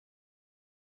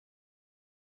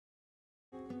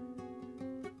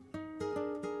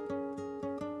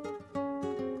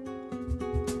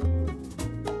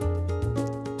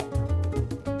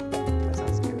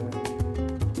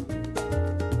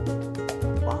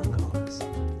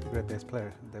the bass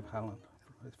player, Dave Holland,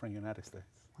 from the United States.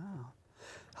 Wow.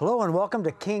 Hello and welcome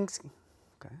to King's...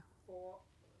 Okay.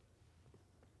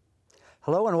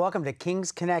 Hello and welcome to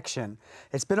King's Connection.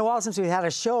 It's been a while since we had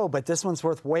a show, but this one's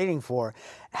worth waiting for.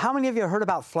 How many of you heard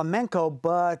about flamenco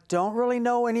but don't really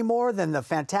know any more than the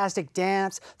fantastic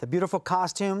dance, the beautiful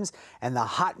costumes, and the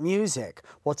hot music?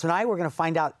 Well, tonight we're going to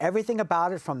find out everything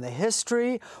about it, from the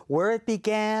history, where it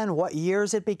began, what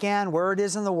years it began, where it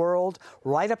is in the world,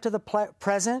 right up to the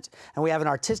present. And we have an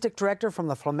artistic director from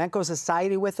the Flamenco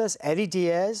Society with us, Eddie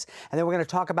Diaz. And then we're going to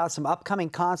talk about some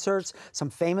upcoming concerts, some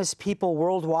famous people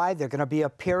worldwide. They're going to be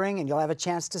appearing and you'll have a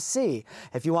chance to see.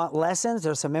 If you want lessons,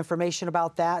 there's some information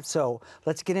about that. So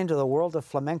let's get into the world of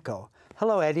flamenco.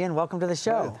 Hello, Eddie, and welcome to the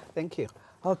show. Good. Thank you.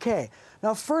 Okay.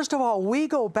 Now, first of all, we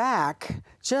go back,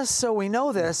 just so we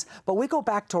know this, but we go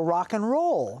back to rock and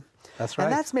roll. That's right.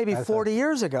 And that's maybe 40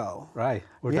 years ago. Right.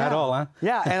 We're that old, huh?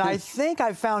 Yeah, and I think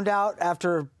I found out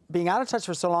after being out of touch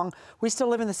for so long, we still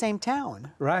live in the same town.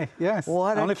 Right, yes.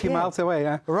 What Only a few miles away,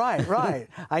 huh? Right, right.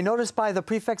 I noticed by the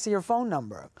prefix of your phone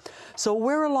number. So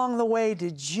where along the way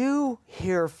did you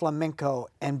hear flamenco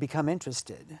and become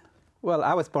interested? Well,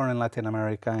 I was born in Latin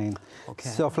America, and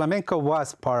so flamenco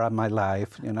was part of my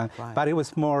life, you know, but it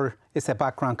was more, it's a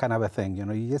background kind of a thing, you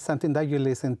know, it's something that you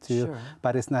listen to,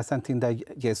 but it's not something that you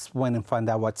just went and find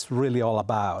out what's really all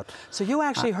about. So you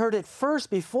actually heard it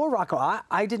first before rock.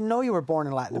 I didn't know you were born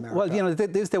in Latin America. Well, you know,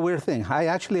 this is the weird thing. I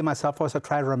actually myself also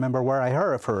try to remember where I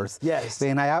heard it first. Yes.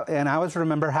 And I always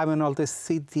remember having all these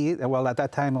CD, well, at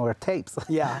that time, were tapes.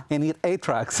 Yeah. And 8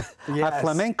 tracks of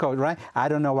flamenco, right? I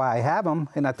don't know why I have them,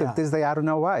 and I think this day I don't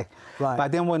know why. Right.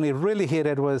 But then when it really hit,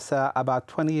 it was about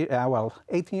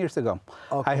 18 years ago.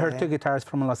 I heard 2 guitarists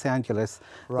from Los Angeles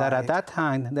that at that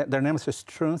time, their names were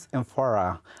Struns and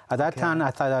Fora. At that time,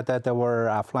 I thought that they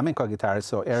were flamenco guitarists,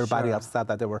 so everybody else thought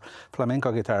that they were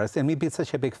flamenco guitarists. And me being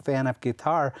such a big fan of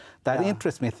guitar, that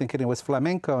interested me, thinking it was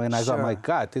flamenco. And I thought, my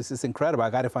God, this is incredible. I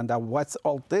got to find out what's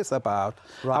all this about.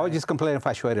 I was just completely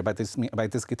infatuated by this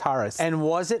guitarist. And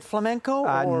was it flamenco?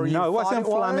 Or no, it wasn't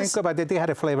flamenco, was? but they did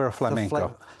have a flavor of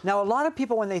flamenco. Now, a lot of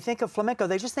people, when they think of flamenco,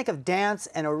 they just think of dance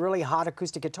and a really hot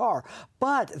acoustic guitar.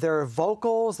 But there are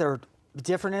vocals, there are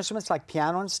different instruments like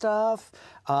piano and stuff.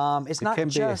 It's not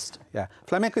just...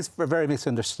 Flamenco is very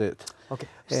misunderstood. Okay,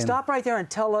 stop right there and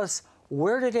tell us,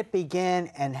 where did it begin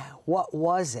and what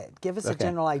was it? Give us a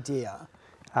general idea.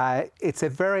 It's a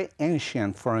very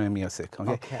ancient form of music.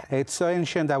 It's so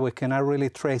ancient that we cannot really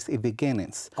trace its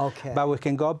beginnings. But we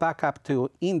can go back up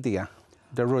to India,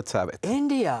 the roots of it.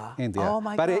 India? Oh,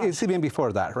 my God. But it's even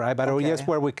before that, right? But it's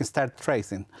where we can start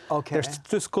tracing. There's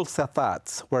 2 schools of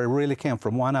thoughts where it really came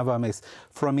from. One of them is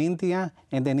from India,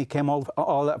 and then it came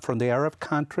all from the Arab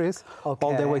countries,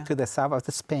 all the way to the south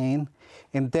of Spain.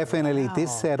 And definitely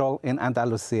this settled in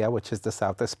Andalusia, which is the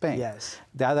south of Spain. Yes.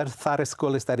 The other thought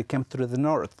school is that it came through the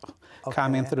north,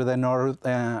 coming through the north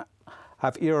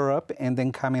of Europe, and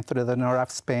then coming through the north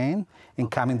of Spain, and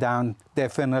coming down.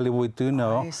 Definitely we do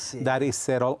know that it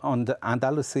settled on the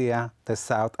Andalusia, the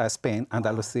south of Spain,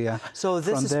 Andalusia. So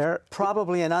this is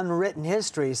probably an unwritten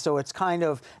history, so it's kind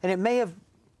of, and it may have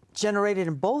generated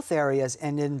in both areas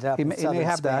and ended up in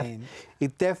southern Spain.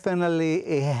 It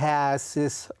definitely has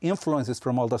its influences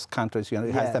from all those countries. You know,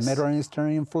 it has the Middle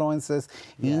Eastern influences,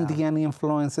 Indian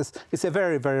influences. It's a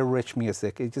very, very rich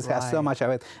music. It just has so much of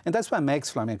it. And that's what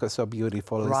makes flamenco so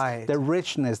beautiful, is the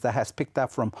richness that has picked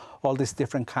up from all these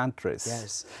different countries.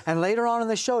 Yes. And later on in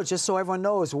the show, just so everyone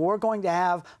knows, we're going to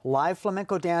have live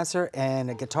flamenco dancer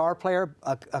and a guitar player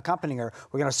accompanying her.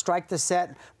 We're going to strike the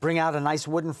set, bring out a nice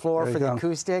wooden floor for the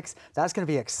acoustics. That's going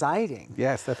to be exciting.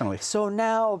 Yes, definitely. So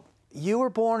now, you were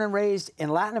born and raised in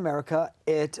Latin America.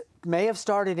 It may have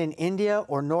started in India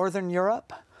or Northern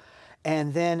Europe,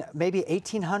 and then maybe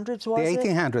 1800s, was it? The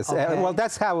 1800s. Well,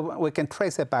 that's how we can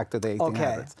trace it back to the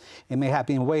 1800s. It may have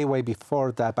been way, way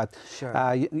before that, but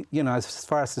you know, as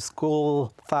far as the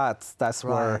school thoughts, that's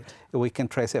where we can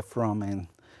trace it from. And,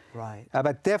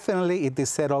 but definitely it is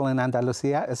settled in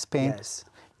Andalusia, Spain.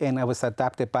 And it was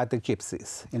adopted by the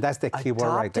gypsies. And that's the key word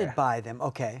right there. Adopted by them,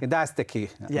 And that's the key.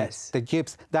 Yes. The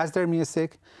gypsies, that's their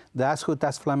music. That's who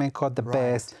does flamenco the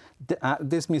best.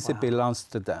 This music belongs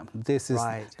to them. This is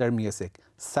their music.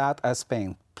 South of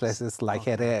Spain, places like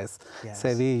Jerez,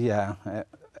 Sevilla.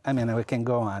 I mean, we can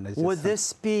go on. Would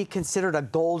this be considered a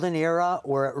golden era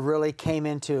where it really came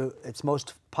into its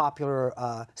most popular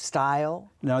style?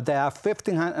 No, there are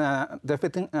 1500,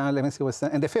 let me see,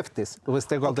 in the 50s, it was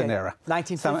the golden era.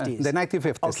 1950s? The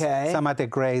 1950s. Some of the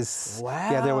greys.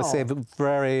 Yeah, there was a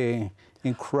very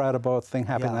incredible thing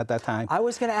happening at that time. I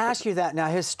was going to ask you that. Now,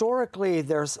 historically,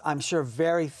 there's, I'm sure,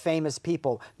 very famous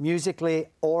people, musically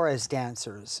or as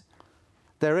dancers.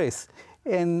 There is.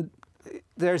 And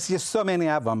there's just so many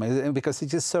of them because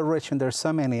it's just so rich and there's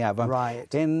so many of them.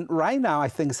 Right. And right now, I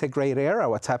think it's a great era,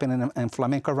 what's happening in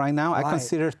flamenco right now. Right. I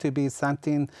consider it to be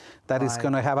something that is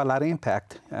going to have a lot of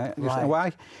impact. Right.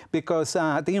 Why? Because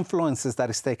the influences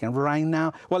that it's taken right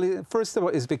now, well, first of all,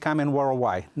 it's becoming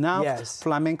worldwide. Now, yes.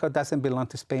 flamenco doesn't belong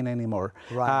to Spain anymore.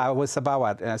 Right. It was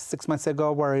about, 6 months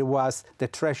ago where it was the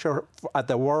treasure of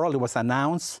the world. It was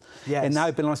announced. Yes. And now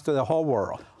it belongs to the whole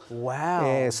world.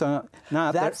 Wow. So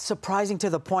now that's surprising to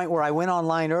the point where I went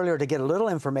online earlier to get a little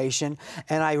information,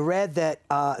 and I read that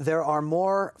there are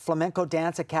more flamenco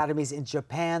dance academies in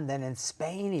Japan than in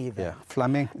Spain even. Yeah,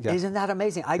 flamenco. Yeah. Isn't that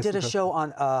amazing? I did a show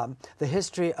on the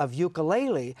history of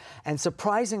ukulele, and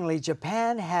surprisingly,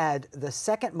 Japan had the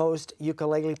second most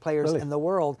ukulele players in the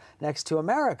world next to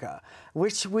America,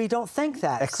 which we don't think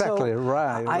that. Exactly, so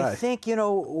right. I think, you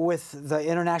know, with the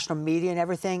international media and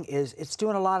everything, it's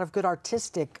doing a lot of good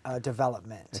artistic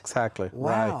development. Exactly. Wow.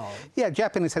 Right. Yeah,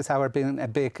 Japanese has always been a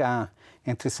big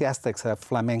enthusiasts of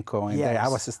flamenco, and yes. I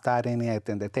was studying it,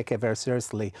 and they take it very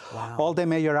seriously. Wow. All the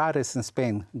major artists in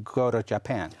Spain go to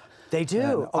Japan. They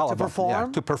do? To perform?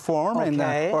 Yeah, to perform and,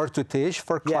 or to teach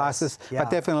for classes. Yes. Yeah.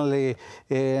 But definitely,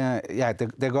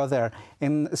 they go there.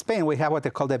 In Spain, we have what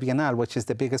they call the Bienal, which is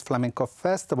the biggest flamenco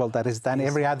festival that is done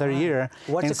every other year.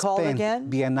 What's it called again?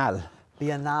 Bienal.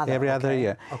 Biennale. Every other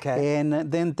year. Okay.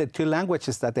 And then the two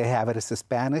languages that they have is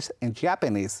Spanish and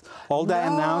Japanese. All the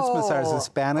announcements are in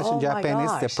Spanish and Japanese.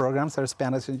 The programs are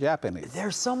Spanish and Japanese.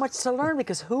 There's so much to learn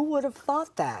because who would have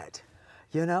thought that?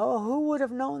 You know, who would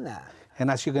have known that? And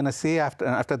as you're going to see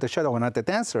after the show, one of the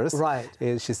dancers, right.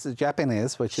 She's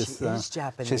Japanese, which she is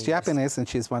Japanese. She's Japanese, and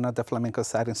she's one of the flamenco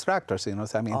side instructors. You know,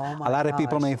 so I mean, a lot of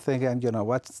people may think, you know,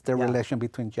 what's the relation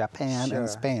between Japan and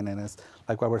Spain, and it's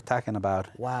like what we're talking about.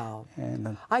 Wow.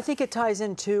 And I think it ties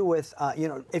in too with, you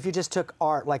know, if you just took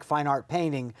art like fine art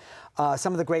painting,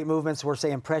 some of the great movements were,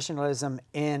 say, Impressionism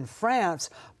in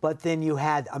France, but then you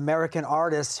had American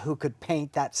artists who could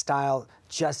paint that style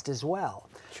just as well.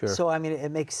 Sure. So, I mean,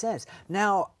 it makes sense.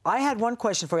 Now, I had one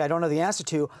question for you I don't know the answer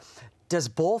to. Does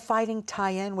bullfighting tie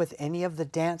in with any of the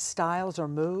dance styles or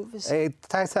moves? It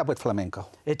ties up with flamenco.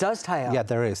 It does tie up? Yeah,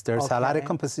 there is. There's a lot of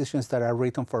compositions that are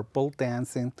written for bull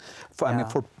dancing. I mean,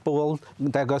 for bull,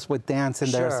 that goes with dancing.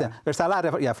 Sure. There's a lot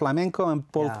of, flamenco and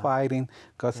bullfighting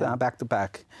goes back to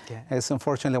back. Okay. It's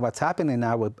unfortunately what's happening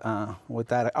now with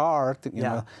that art. You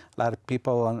know, a lot of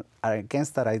people are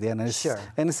against that idea. And it's,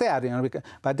 and it's sad, you know,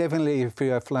 but definitely if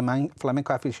you're a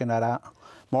flamenco aficionado,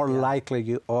 more likely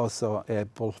you also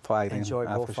bullfighting. Enjoy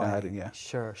bullfighting. Yeah.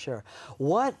 Sure, sure.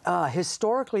 What,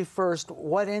 historically first,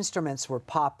 what instruments were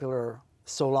popular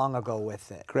so long ago with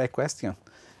it? Great question.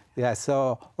 Yeah,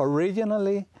 so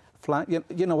originally,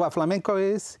 you know what flamenco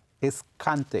is? It's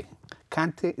cante.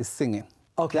 Cante is singing.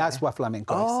 Okay. That's what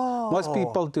flamenco is. Most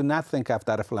people do not think of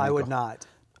that as flamenco. I would not.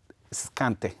 It's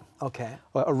cante. Okay.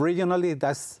 Well, originally,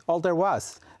 that's all there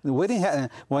was. We didn't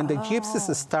have, when the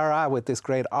Gypsies started out with this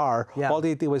great art, all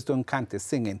they did was doing cante,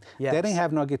 singing. They didn't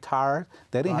have no guitar,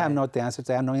 they didn't have no dancers,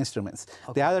 they had no instruments.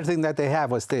 The other thing that they had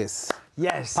was this.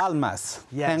 Palmas,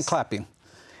 hand clapping.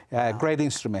 Great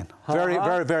instrument. Very,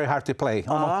 very, very hard to play.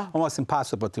 Almost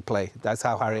impossible to play. That's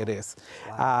how hard it is.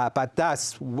 But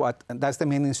that's the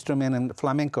main instrument in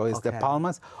flamenco is the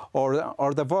palmas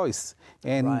or the voice.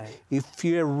 And if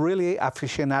you're really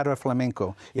aficionado of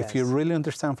flamenco, if you really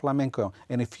understand flamenco,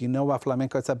 and if you know what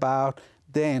flamenco is about,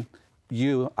 then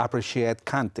you appreciate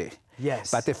cante.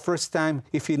 Yes. But the first time,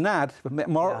 if you're not,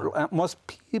 most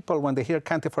people, when they hear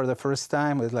cante for the first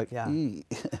time, it's like,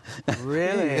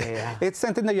 Really? It's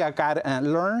something that you got to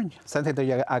learn, something that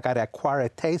you got to acquire a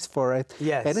taste for it.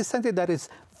 Yes. And it's something that is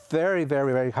very,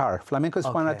 very, very hard. Flamenco is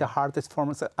one of the hardest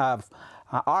forms of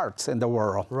arts in the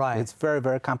world. It's very,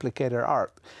 very complicated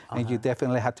art. And you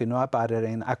definitely have to know about it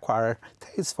and acquire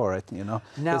taste for it, you know.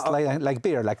 Now, it's like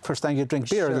beer. Like first time you drink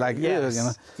beer, like, you know.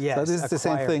 So this is the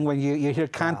same thing when you hear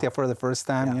cante for the first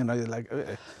time, you know, you're like,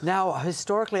 Now,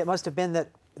 historically, it must have been that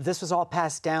this was all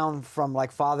passed down from like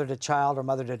father to child or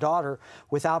mother to daughter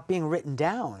without being written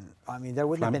down. I mean, there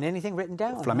wouldn't have been anything written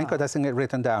down. Flamenco doesn't get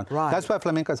written down. That's what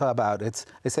flamenco is all about. It's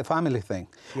a family thing.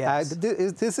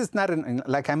 This is not,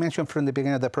 like I mentioned from the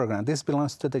beginning of the program, this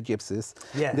belongs to the Gypsies.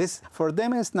 This, for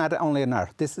them, it's not only an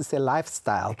art. This is a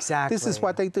lifestyle. This is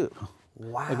what they do.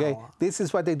 Wow. Okay? This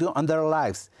is what they do on their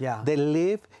lives. They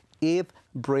live, eat,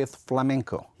 breathe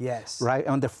flamenco. Yes. Right?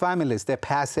 And the families, they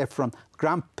pass it from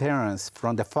grandparents,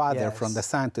 from the father, from the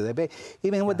son to the baby.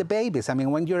 Even with the babies. I mean,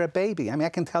 when you're a baby, I mean, I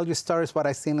can tell you stories what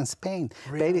I've seen in Spain.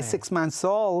 Really? Baby 6 months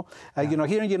old, you know,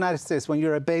 here in the United States, when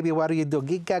you're a baby, what do you do?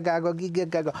 Giga-gago,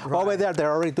 giga-gago. Over there,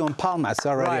 they're already doing palmas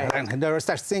already. Right. And they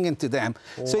start singing to them.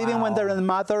 Wow. So even when they're in the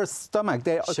mother's stomach,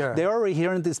 they're already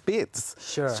hearing these beats.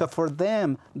 Sure. So for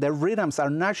them, the rhythms are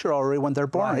natural already when they're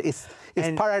born. Right.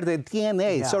 It's part of the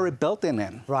DNA. It's already built in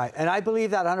them. Right, and I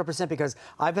believe that 100% because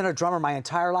I've been a drummer my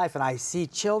entire life, and I see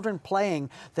children playing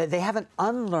that they haven't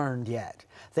unlearned yet.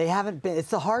 They haven't been, it's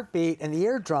the heartbeat and the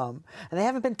eardrum, and they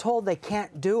haven't been told they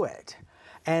can't do it.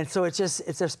 And so it's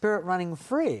their spirit running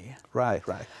free. Right,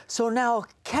 right. So now,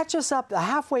 catch us up. The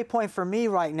halfway point for me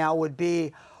right now would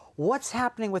be, what's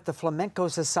happening with the Flamenco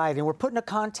Society? And we're putting a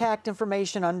contact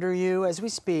information under you as we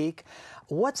speak.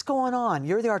 What's going on?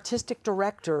 You're the artistic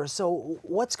director, so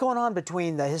what's going on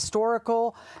between the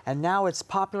historical and now it's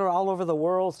popular all over the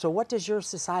world? So what does your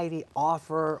society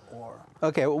offer?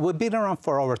 Okay, we've been around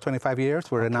for over 25 years.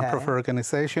 We're a non-profit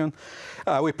organization.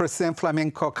 We present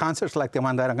flamenco concerts like the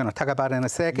one that I'm going to talk about in a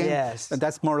second. Yes. And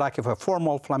that's more like a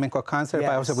formal flamenco concert,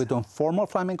 but also we're doing formal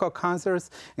flamenco concerts,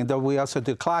 and then we also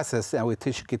do classes, and we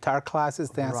teach guitar classes,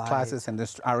 dance classes, and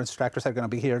our instructors are going to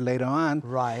be here later on.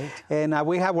 Right. And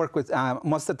we have worked with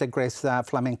most of the great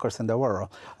flamencos in the world,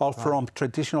 all from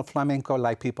traditional flamenco,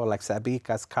 like people like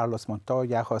Sabicas, Carlos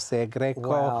Montoya, Jose Greco.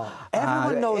 Wow.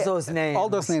 Everyone knows those names. All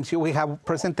those names. We have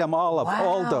present them all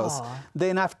those.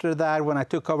 Then after that, when I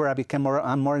took over, I became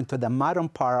more into the modern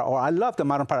part, or I love the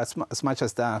modern part as much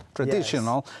as the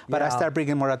traditional, but I started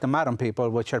bringing more of the modern people,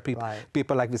 which are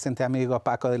people like Vicente Amigo,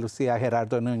 Paco de Lucia,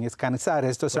 Gerardo Núñez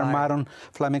Canizares. Those are modern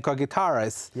flamenco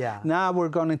guitarists. Now we're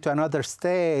going into another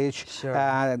stage,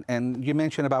 and you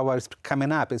mentioned about what's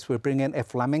coming up, is we're bringing a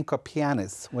flamenco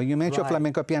pianist. When you mention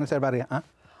flamenco pianist, everybody, huh?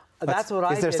 That's what I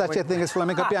did. Is there such a thing as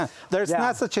flamenco pianist? There's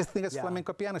not such a thing as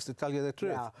flamenco pianist, to tell you the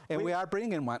truth. And we are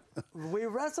bringing one. We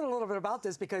wrestled a little bit about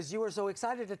this because you were so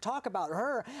excited to talk about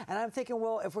her. And I'm thinking,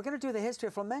 well, if we're going to do the history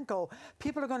of flamenco,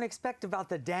 people are going to expect about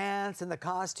the dance and the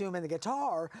costume and the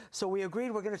guitar. So we agreed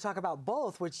we're going to talk about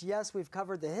both, which, yes, we've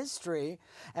covered the history.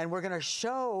 And we're going to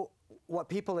show what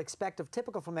people expect of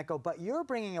typical flamenco. But you're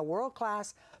bringing a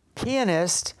world-class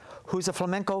pianist who's a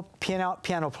flamenco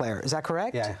piano player. Is that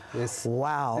correct? Yeah. Yes.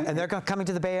 Wow. And they're coming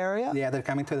to the Bay Area? Yeah, they're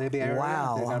coming to the Bay Area.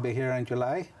 Wow. They're going to be here in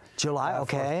July.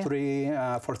 Okay.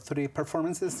 For three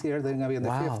performances here. They're going to be on the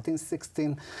 15th,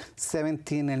 16th,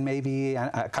 17th, and maybe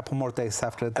a couple more days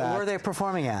after that. Where are they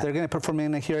performing at? They're going to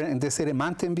perform here in this city,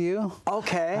 Mountain View.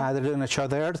 Okay. They're doing a show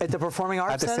there. At the Performing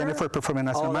Arts Center? At the Center for Performing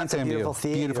Arts in Mountain View.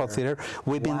 Beautiful theater.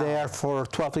 We've been there for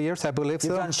 12 years, I believe.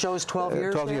 You've done shows 12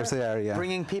 years 12 years there, yeah.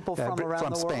 Bringing people from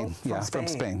around the world? From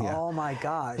Spain, yeah. Oh, my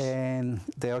gosh. And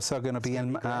they're also going to be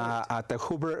at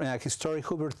the historic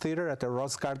Hoover Theater at the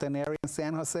Rose Garden area in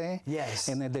San Jose. Yes.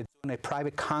 And then they're doing a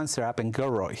private concert up in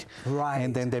Gilroy. Right.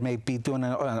 And then they may be doing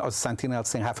something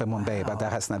else in Half Moon Bay, but that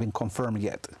has not been confirmed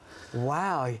yet.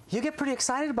 Wow. You get pretty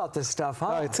excited about this stuff,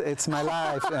 huh? Oh, it's my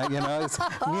life. You know, it's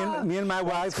me and my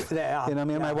wife. You know,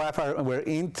 me and my wife we're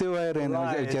into it, and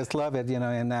we just love it. You know,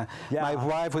 and my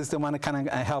wife was the one that kind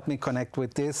of helped me connect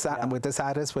with this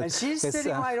artist. And she's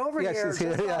sitting right over here, she's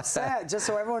here set, just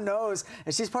so everyone knows.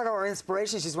 And she's part of our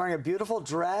inspiration. She's wearing a beautiful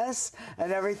dress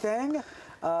and everything.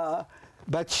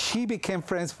 But she became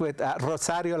friends with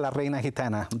Rosario, la Reina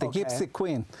Gitana, the Gypsy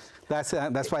Queen.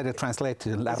 That's why they translate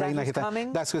to La Reina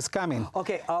Gitana. That's who's coming.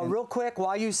 Okay, real quick,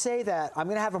 while you say that, I'm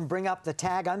going to have them bring up the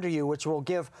tag under you, which will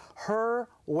give her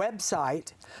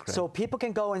website, so people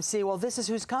can go and see, well, this is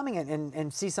who's coming,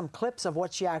 and see some clips of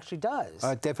what she actually does.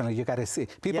 Definitely, you got to see.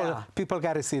 People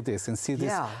got to see this and see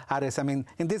this artist. I mean,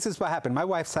 and this is what happened. My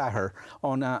wife saw her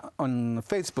on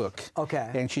Facebook.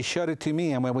 Okay. And she showed it to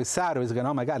me, and when we saw it, we was going,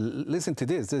 oh my God, listen to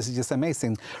this. This is just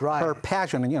amazing. Right. Her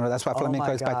passion, and you know, that's what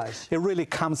flamenco is. But it really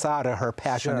comes out of her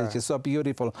passion. It's just so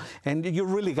beautiful, and you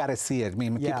really got to see it. I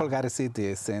mean, people got to see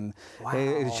this, and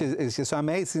it's just so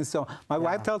amazing. So my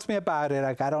wife tells me about it.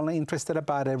 I got only interested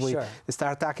about it. We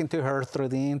started talking to her through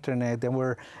the internet. Then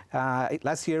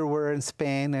last year we were in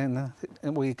Spain, and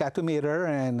we got to meet her,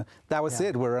 and that was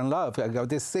it. We're in love. I go,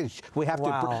 this is we have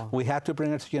to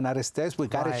bring her to the United States. We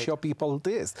got to show people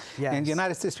this. And the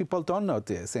United States people don't know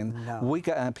this, and we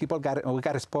got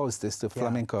to expose this to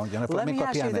flamenco. You know, Let me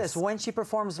ask pianists. you this: when she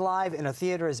performs live in a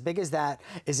theater as big as that,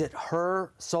 is it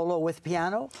her solo with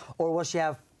piano, or will she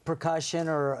have percussion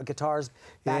or guitars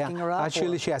backing her up?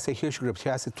 Actually, she has a huge group. She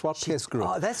has a 12-piece group.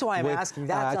 Oh, that's why I'm asking.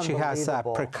 That's she has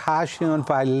unbelievable. Percussion,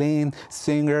 violin,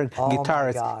 singer,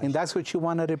 guitarist, my gosh. and that's what she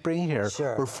wanted to bring here.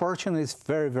 Sure. Unfortunately, it's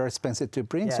very, very expensive to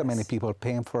bring so many people,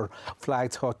 paying for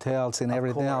flights, hotels, and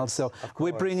everything else. So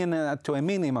we bring it to a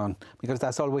minimum because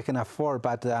that's all we can afford.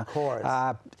 But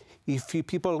if you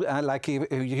people like,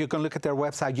 if you can look at their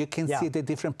website, you can see the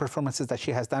different performances that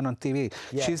she has done on TV.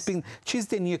 She's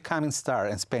the new coming star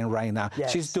in Spain right now.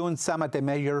 She's doing some of the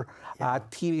major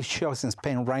TV shows in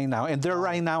Spain right now, and they're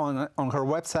right now on her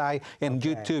website and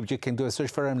YouTube. You can do a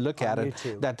search for her and look at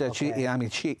it.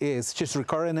 That she's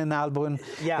recording an album,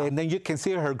 and then you can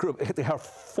see her group, her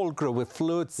full group with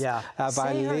flutes, violin.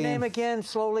 Say her name again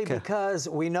slowly because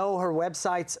we know her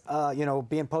website's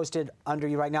being posted under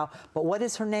you right now. But what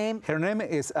is her name? Her name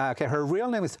is, her real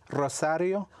name is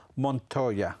Rosario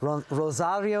Montoya.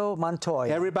 Rosario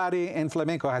Montoya. Everybody in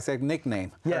flamenco has a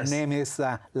nickname. Her name is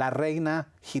La Reina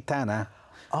Gitana,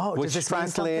 which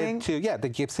translates to, the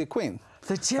Gypsy Queen.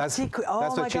 The Gypsy Queen.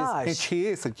 Oh my gosh. And she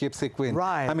is a Gypsy Queen.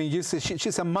 Right. I mean, you see,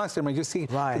 she's a monster. I mean, you see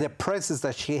the presence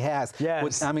that she has. Yes.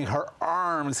 With, I mean, her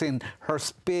arms and her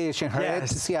speech and her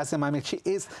enthusiasm. I mean, she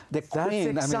is the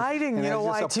queen. That's exciting. I mean, you know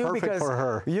why, too?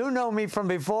 Because you know me from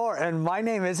before, and my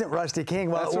name isn't Rusty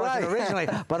King. Well, it wasn't originally,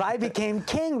 but I became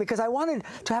King because I wanted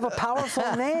to have a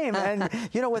powerful name, and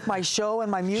with my show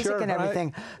and my music and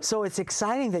everything. So it's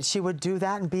exciting that she would do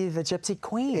that and be the Gypsy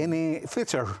Queen. And it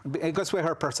fits her. It goes with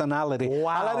her personality.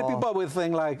 Wow. A lot of people would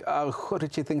think like, who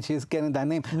did you think she's getting that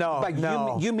name? No,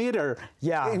 but you meet her.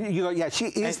 And you go, she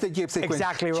is the Gypsy Queen.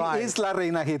 Exactly right. She is La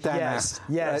Reina Gitana.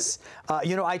 Yes.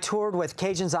 I toured with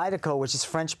Cajun Zydeco, which is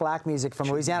French black music from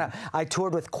Louisiana. I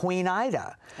toured with Queen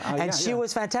Ida, and she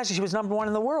was fantastic. She was #1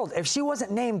 in the world. If she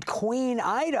wasn't named Queen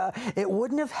Ida, it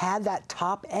wouldn't have had that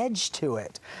top edge to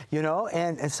it,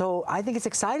 And so I think it's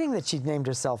exciting that she named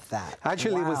herself that.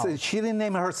 Actually, she didn't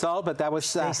name herself, but that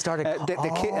was they started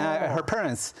her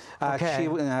parents.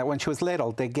 When she was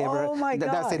little, they gave her.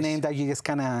 That's the name that you just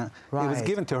kind of it was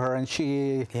given to her, and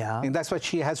she. And that's what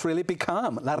she has really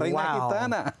become, La Reina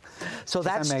Gitana. So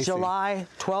that's amazing. July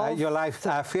 12th? July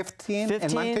 15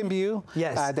 in Mountain View.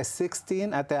 Yes. The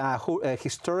 16th at the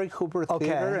historic Hoover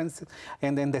Theater.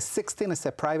 And then the 16th is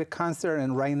a private concert.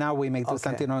 And right now we may do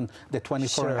something on the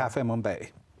 24.5 in Mumbai.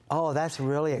 Oh, that's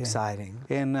really exciting.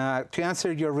 And to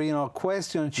answer your original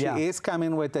question, she is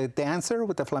coming with a dancer,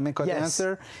 with a flamenco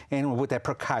dancer, and with a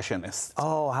percussionist.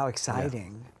 Oh, how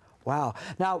exciting. Wow.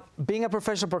 Now, being a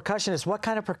professional percussionist, what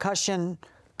kind of percussion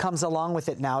comes along with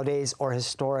it nowadays or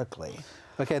historically?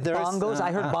 Okay, bongos.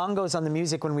 I heard bongos on the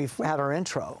music when we had our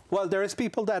intro. Well, there's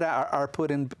people that are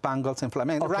putting bongos in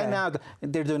flamenco. Right now,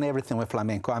 they're doing everything with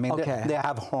flamenco. I mean, they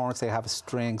have horns, they have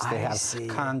strings, they have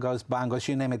congos, bongos,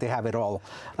 you name it, they have it all.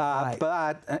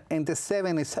 But in the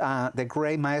 70s, the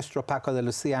great maestro Paco de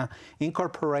Lucia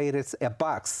incorporated a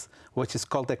box, which is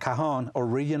called the cajon.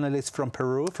 Originally, it's from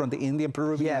Peru, from the Indian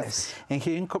Peruvians. And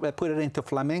he put it into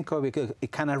flamenco because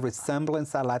it kind of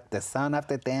resembles a lot the sound of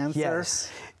the dancer.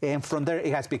 And from there,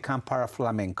 it has become part of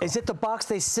flamenco. Is it the box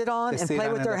they sit on and play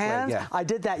with their hands? I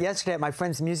did that yesterday at my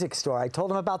friend's music store. I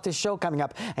told him about this show coming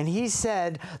up, and he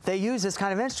said they use this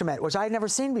kind of instrument, which I had never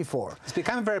seen before. It's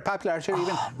becoming very popular, actually,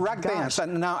 even rock bands.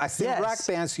 And now I see rock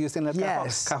bands using the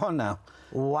cajon now.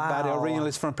 Wow. But originally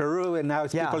it's from Peru, and now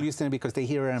it's people using it because they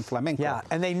hear it in flamenco. Yeah,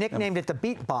 and they nicknamed it the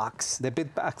beatbox. The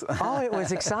beatbox. Oh, it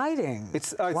was exciting.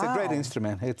 It's a great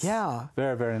instrument. It's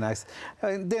very, very nice.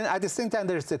 And then at the same time,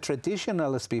 there's the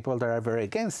traditionalist people that are very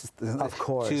against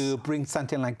to bring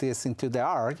something like this into the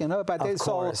art, but it's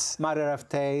all matter of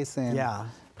taste and,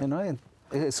 and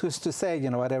it's just to say,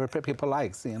 whatever people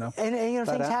likes, And things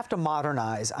have to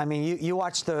modernize. I mean, you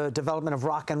watch the development of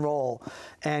rock and roll,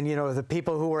 and, the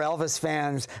people who were Elvis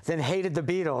fans then hated the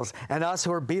Beatles, and us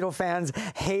who were Beatle fans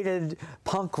hated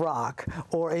punk rock,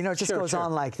 or, it just goes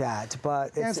on like that.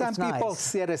 But it's some people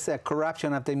see it as a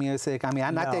corruption of the music. I mean,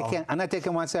 I'm not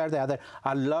taking one side or the other.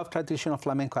 I love traditional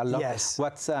flamenco. I love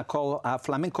what's called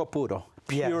flamenco puro.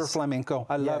 Pure flamenco.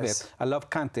 I love it. I love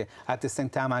cante. At the same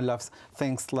time, I love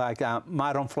things like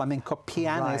modern flamenco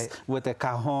pianist with a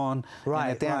cajon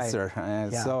and a dancer.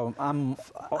 So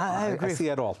I agree. I see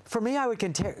it all. For me, I would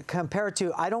compare it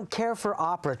to, I don't care for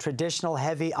opera, traditional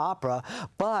heavy opera,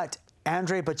 but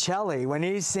Andrea Bocelli, when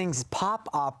he sings pop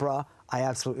opera, I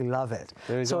absolutely love it.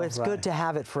 So it's good to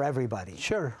have it for everybody.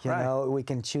 Sure. We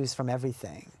can choose from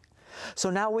everything. So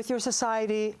now with your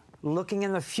society, looking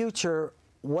in the future,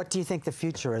 what do you think the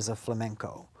future is of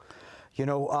flamenco?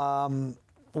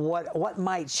 What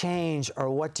might change,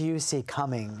 or what do you see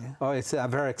coming? Oh, it's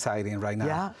very exciting right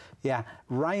now. Yeah,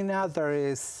 right now there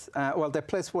is, well, the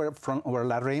place where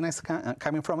La Reina is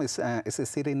coming from is a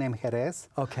city named Jerez,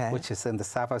 which is in the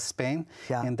south of Spain,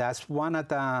 and that's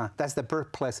that's the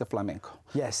birthplace of flamenco.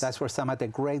 Yes. That's where some of the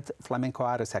great flamenco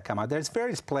artists have come out. There's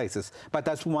various places, but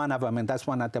that's one of them, and that's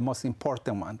one of the most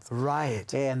important ones.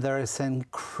 Right. And there is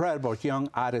incredible young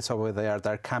artists over there that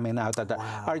are coming out that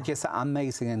are just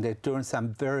amazing, and they're doing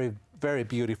some very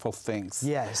beautiful things.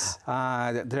 Yes.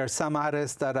 There are some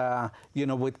artists that, you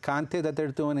know, with Cante that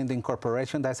they're doing in the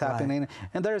incorporation that's happening.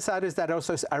 And there's artists that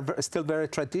also are still very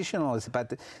traditionalist,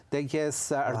 but they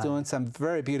just are doing some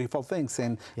very beautiful things.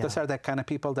 And those are the kind of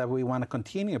people that we want to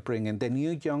continue bringing, the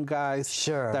new young guys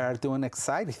that are doing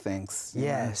exciting things.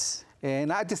 Yes.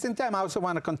 And at the same time, I also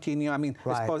want to continue, I mean,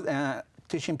 I suppose,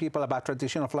 teaching people about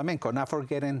traditional flamenco, not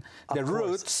forgetting the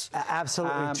roots.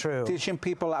 Absolutely true. Teaching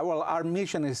people, well, our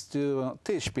mission is to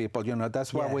teach people, you know,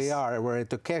 that's what we are. We're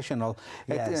educational.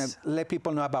 Let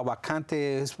people know about what Cante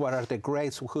is, what are the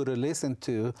greats, who to listen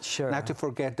to, not to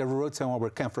forget the roots and where we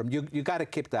come from. You got to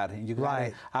keep that. You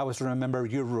gotta always remember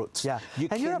your roots. Yeah. You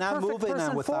cannot move in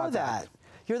and without that.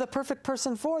 You're the perfect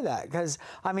person for that, because,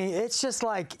 I mean, it's just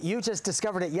like you just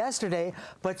discovered it yesterday,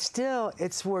 but still,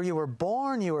 it's where you were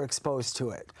born, you were exposed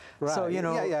to it. Right. So, you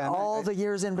know, all the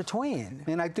years in between.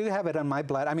 And I do have it in my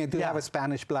blood. I mean, I do have a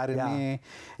Spanish blood in me.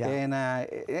 And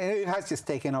it has just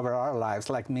taken over our lives,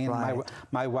 like me and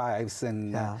my wives.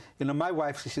 And, you know, my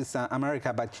wife, she's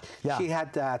American, but she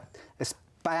had that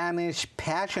Spanish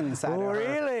passion inside of her.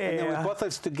 Really? And then we both of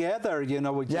us together, you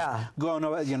know, we just going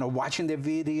over, you know, watching the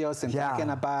videos and talking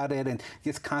about it, and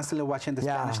just constantly watching the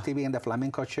Spanish TV and the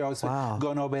flamenco shows,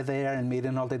 going over there and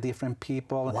meeting all the different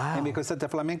people. And because of the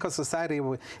Flamenco Society,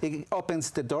 it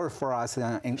opens the door for us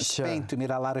in Spain to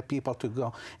meet a lot of people, to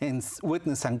go and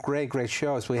witness some great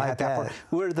shows. We had that.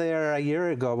 We were there a year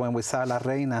ago when we saw La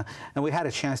Reina, and we had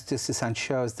a chance to see some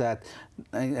shows that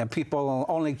people,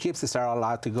 only gypsies are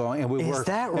allowed to go, and we were.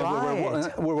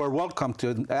 We were welcome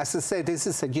to. As I say, this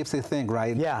is a gypsy thing,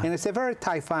 right? Yeah. And it's a very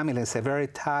Thai family. It's a very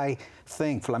Thai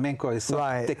thing. Flamenco is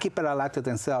they keep it a lot to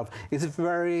themselves. It's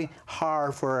very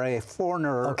hard for a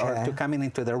foreigner to come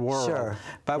into their world.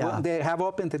 But they have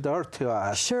opened the door to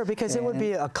us. Sure, because it would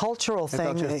be a cultural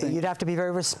thing. You'd have to be be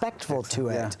very respectful to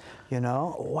it. You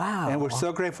know, wow. And we're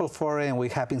so grateful for it, and we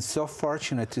have been so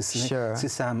fortunate to see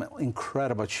some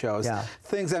incredible shows.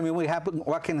 Things, I mean, we have been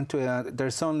walking into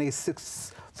there's only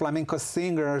 6 flamenco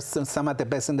singers, some of the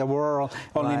best in the world.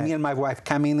 Only me and my wife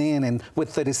coming in, and with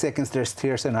 30 seconds, there's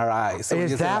tears in our eyes. So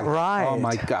is that like, right? Oh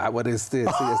my God, what is this?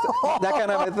 That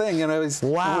kind of a thing, you know. We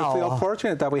feel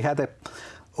fortunate that we had the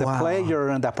pleasure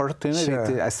and the opportunity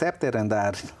to accept it, and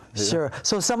that. Sure.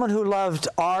 So someone who loved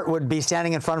art would be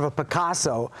standing in front of a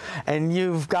Picasso, and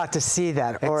you've got to see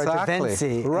that, or a Da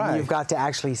Vinci, and you've got to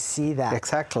actually see that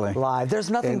live. There's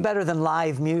nothing better than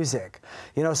live music.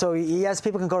 You know, so yes,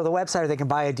 people can go to the website, or they can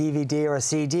buy a DVD or a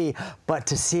CD, but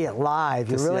to see it live,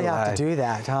 you really have to do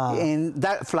that, huh? And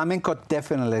that flamenco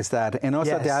definitely is that. And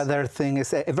also the other thing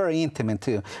is very intimate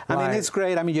too. I mean, it's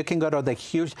great. I mean, you can go to the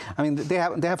huge, I mean, they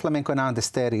have flamenco now in the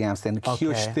stadiums and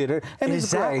huge theater, and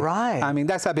it's great. Right? I mean,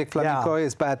 that's how big flamenco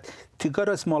is, but to go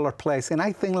to a smaller place, and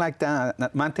I think like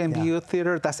that Mountain View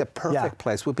Theater, that's a perfect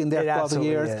place. We've been there 12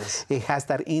 years. It has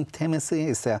that intimacy.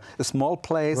 It's a small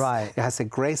place. It has a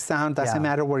great sound. Doesn't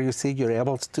matter where you see, you're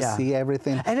able to see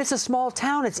everything. And it's a small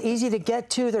town. It's easy to get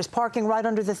to. There's parking right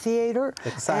under the theater.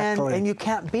 Exactly. And you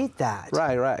can't beat that.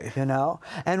 Right. You know?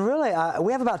 And really,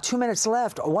 we have about 2 minutes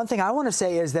left. One thing I want to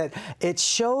say is that it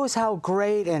shows how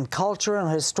great and cultural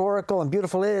and historical and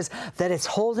beautiful it is that it's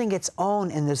holding its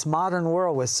own in this modern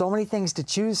world with so many things to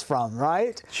choose from,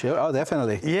 right? Sure, oh,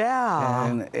 definitely. Yeah.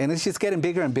 And it's just getting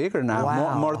bigger and bigger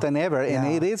now, more than ever. And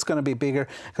it is going to be bigger,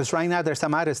 because right now there's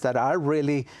some artists that are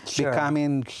really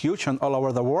becoming huge all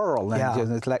over the world.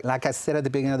 And just, like I said at the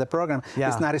beginning of the program,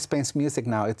 it's not Spain's music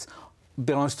now. It's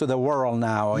belongs to the world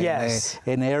now,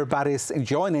 and everybody's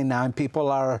enjoying it now, and people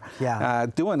are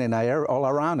doing it all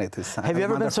around it. Have you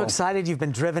ever been so excited you've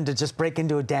been driven to just break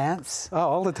into a dance? Oh,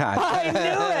 all the time. I knew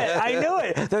it. I knew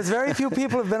it. There's very few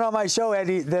people who've been on my show,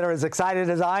 Eddie, that are as excited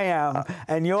as I am,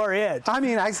 and you're it. I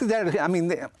mean, I see that. I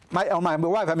mean, my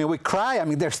wife. I mean, we cry. I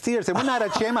mean, there's tears, and we're not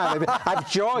ashamed of it. I have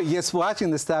joy just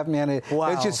watching the stuff, man.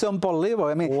 It's just unbelievable.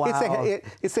 I mean,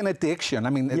 it's an addiction. I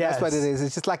mean, that's what it is.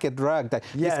 It's just like a drug that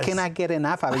you just cannot get get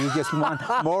enough of it. You just want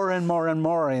more and more and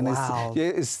more. And wow.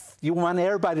 You want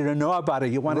everybody to know about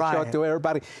it. You want to show it to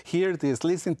everybody, hear this,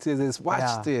 listen to this,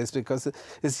 watch this, because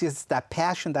it's just that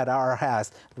passion that art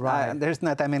has. Right. There's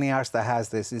not that many arts that has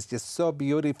this. It's just so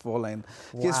beautiful and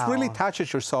just really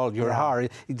touches your soul, your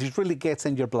heart. It just really gets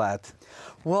in your blood.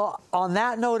 Well, on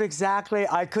that note exactly,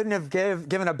 I couldn't have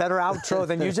given a better outro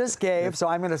than you just gave, so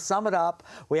I'm going to sum it up.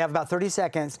 We have about 30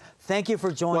 seconds. Thank you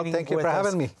for joining with us. Well, thank you for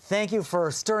having me. Thank you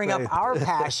for stirring up our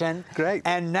passion. Great.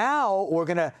 And now we're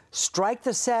going to strike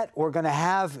the set. We're going to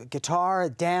have guitar,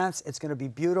 dance. It's going to be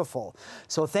beautiful.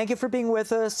 So thank you for being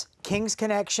with us. King's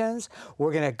Connections.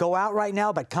 We're going to go out right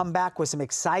now, but come back with some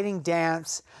exciting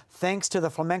dance. Thanks to the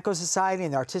Flamenco Society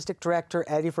and the artistic director,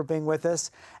 Eddie, for being with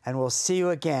us. And we'll see you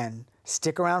again.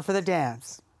 Stick around for the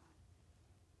dance.